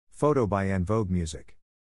Photo by En Vogue Music.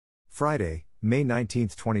 Friday, May 19,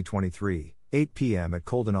 2023, 8 p.m. at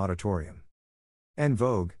Colden Auditorium. En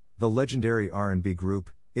Vogue, the legendary R&B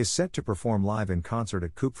group, is set to perform live in concert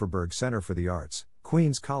at Kupferberg Center for the Arts,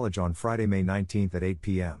 Queen's College on Friday, May 19 at 8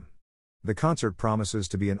 p.m. The concert promises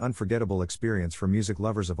to be an unforgettable experience for music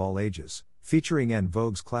lovers of all ages, featuring En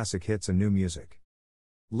Vogue's classic hits and new music.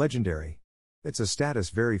 Legendary. It's a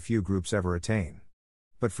status very few groups ever attain.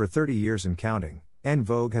 But for 30 years and counting, En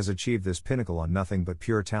Vogue has achieved this pinnacle on nothing but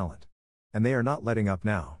pure talent. And they are not letting up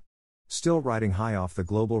now. Still riding high off the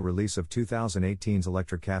global release of 2018's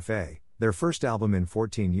Electric Cafe, their first album in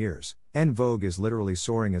 14 years, En Vogue is literally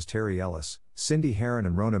soaring as Terry Ellis, Cindy Herron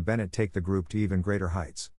and Rona Bennett take the group to even greater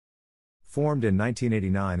heights. Formed in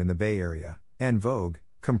 1989 in the Bay Area, En Vogue,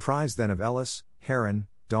 comprised then of Ellis, Herron,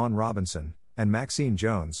 Dawn Robinson, and Maxine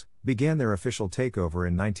Jones, began their official takeover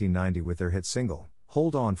in 1990 with their hit single,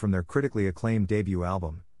 Hold On, from their critically acclaimed debut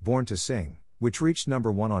album, Born to Sing, which reached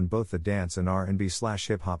 #1 on both the dance and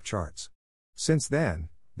R&B/hip-hop charts. Since then,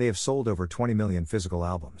 they have sold over 20 million physical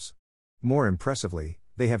albums. More impressively,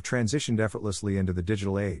 they have transitioned effortlessly into the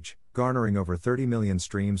digital age, garnering over 30 million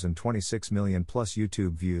streams and 26 million plus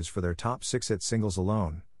YouTube views for their top 6 hit singles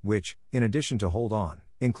alone, which, in addition to Hold On,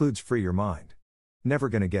 includes Free Your Mind, Never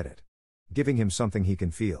Gonna Get It, Giving Him Something He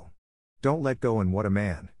Can Feel, Don't Let Go, and What a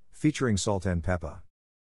Man, featuring Salt and Peppa.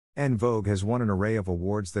 En Vogue has won an array of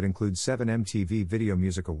awards that include 7 MTV Video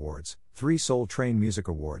Music Awards, 3 Soul Train Music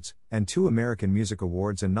Awards, and 2 American Music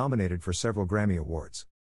Awards, and nominated for several Grammy Awards.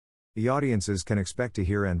 The audiences can expect to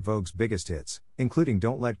hear En Vogue's biggest hits, including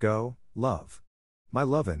Don't Let Go, Love, My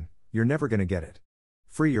Lovin', You're Never Gonna Get It,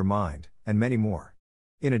 Free Your Mind, and many more.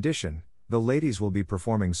 In addition, the ladies will be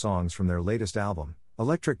performing songs from their latest album,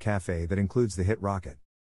 Electric Cafe, that includes the hit Rocket.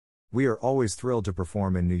 We are always thrilled to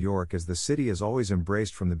perform in New York, as the city has always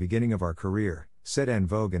embraced from the beginning of our career, said En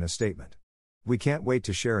Vogue in a statement. We can't wait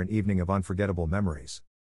to share an evening of unforgettable memories.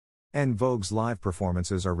 En Vogue's live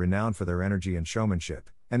performances are renowned for their energy and showmanship,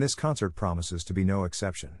 and this concert promises to be no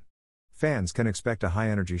exception. Fans can expect a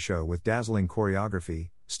high-energy show with dazzling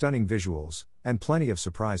choreography, stunning visuals, and plenty of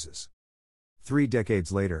surprises. 3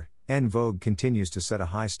 decades later, En Vogue continues to set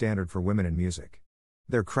a high standard for women in music.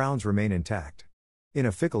 Their crowns remain intact. In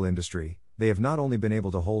a fickle industry, they have not only been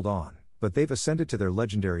able to hold on, but they've ascended to their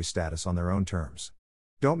legendary status on their own terms.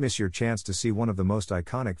 Don't miss your chance to see one of the most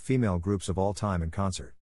iconic female groups of all time in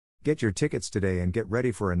concert. Get your tickets today and get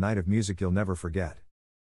ready for a night of music you'll never forget.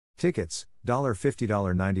 Tickets,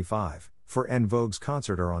 $50, $95, for En Vogue's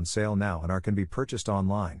concert are on sale now and can be purchased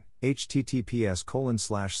online,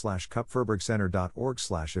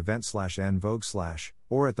 https://kupferbergcenter.org/event/envogue/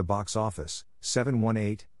 or at the box office,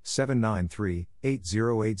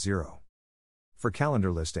 718-793-8080. For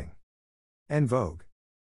calendar listing. En Vogue.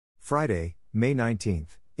 Friday, May 19,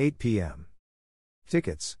 8 p.m.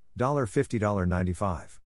 Tickets, $50,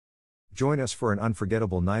 $95. Join us for an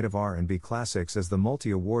unforgettable night of R&B classics as the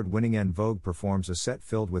multi-award-winning En Vogue performs a set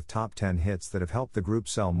filled with top 10 hits that have helped the group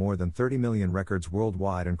sell more than 30 million records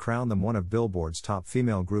worldwide and crown them one of Billboard's top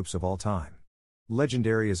female groups of all time.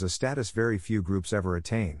 Legendary is a status very few groups ever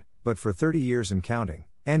attain, but for 30 years and counting,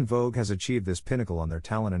 En Vogue has achieved this pinnacle on their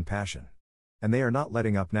talent and passion. And they are not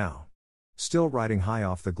letting up now. Still riding high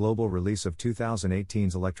off the global release of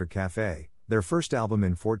 2018's Electric Cafe, their first album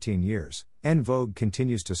in 14 years, En Vogue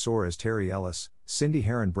continues to soar as Terry Ellis, Cindy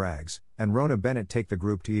Herron Braggs, and Rona Bennett take the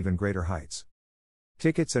group to even greater heights.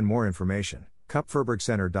 Tickets and more information,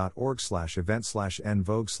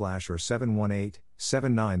 kupferbergcenter.org/event/envogue/ or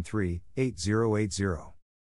 718-793-8080.